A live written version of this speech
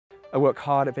I work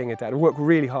hard at being a dad. I work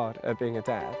really hard at being a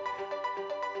dad.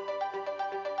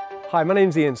 Hi, my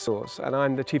name's Ian Soars and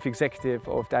I'm the Chief Executive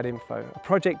of Dad.info, a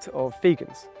project of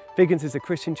Fegans. Fegans is a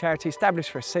Christian charity established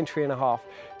for a century and a half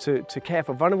to care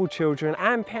for vulnerable children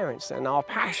and parents, and our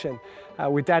passion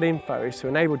with Dad.info is to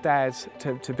enable dads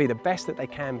to be the best that they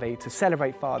can be, to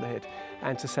celebrate fatherhood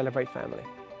and to celebrate family.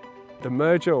 The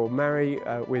merger or marry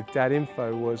with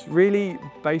Dad.info was really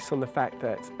based on the fact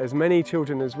that as many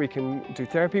children as we can do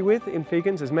therapy with in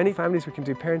Fegans, as many families we can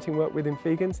do parenting work with in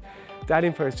Fegans,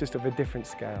 Dad.info is just of a different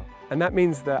scale. And that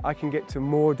means that I can get to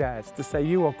more dads to say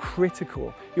you're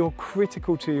critical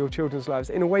to your children's lives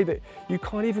in a way that you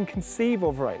can't even conceive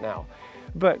of right now.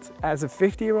 But as a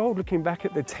 50-year-old looking back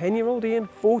at the 10-year-old Ian,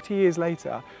 40 years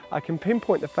later, I can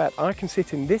pinpoint the fact I can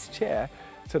sit in this chair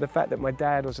to the fact that my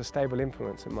dad was a stable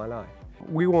influence in my life.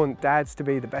 We want dads to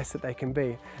be the best that they can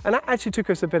be. And that actually took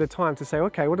us a bit of time to say,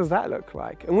 okay, what does that look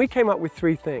like? And we came up with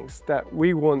 3 things that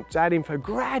we want Dad.info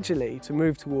gradually to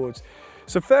move towards.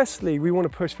 So firstly, we want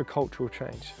to push for cultural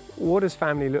change. What does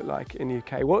family look like in the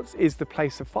UK? What is the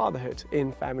place of fatherhood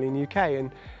in family in the UK?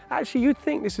 And actually, you'd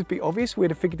think this would be obvious.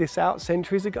 We'd have figured this out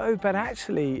centuries ago, but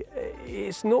actually,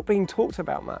 it's not being talked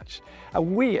about much.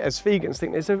 And we, as Fegans,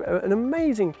 think there's an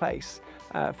amazing place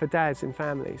for dads in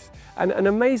families, and an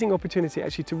amazing opportunity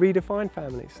actually to redefine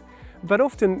families. But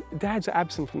often, dads are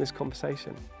absent from this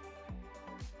conversation.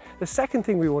 The second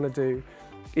thing we want to do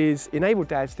is enable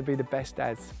dads to be the best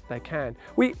dads they can.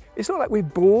 It's not like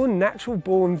we're natural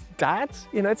born dads,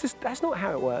 you know, that's not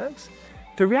how it works.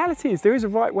 The reality is there is a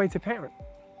right way to parent.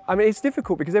 I mean, it's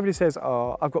difficult because everybody says,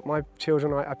 oh, I've got my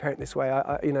children, I parent this way,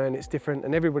 you know, and it's different,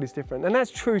 and everybody's different. And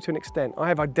that's true to an extent. I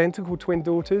have identical twin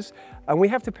daughters, and we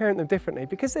have to parent them differently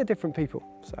because they're different people.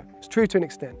 So it's true to an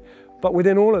extent. But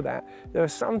within all of that, there are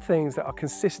some things that are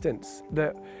consistent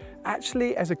that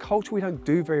actually, as a culture, we don't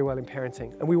do very well in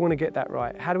parenting, and we want to get that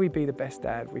right. How do we be the best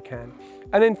dad we can?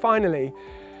 And then finally,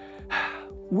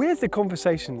 where's the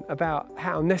conversation about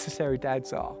how necessary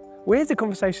dads are? Where's the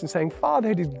conversation saying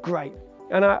fatherhood is great?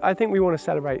 And I think we want to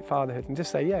celebrate fatherhood and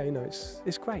just say, yeah, you know,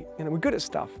 it's great. You know, we're good at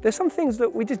stuff. There's some things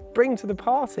that we just bring to the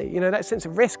party, you know, that sense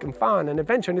of risk and fun and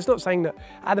adventure. And it's not saying that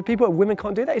other people or women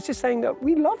can't do that. It's just saying that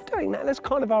we love doing that. That's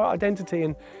kind of our identity,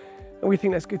 and we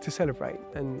think that's good to celebrate.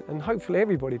 And hopefully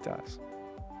everybody does.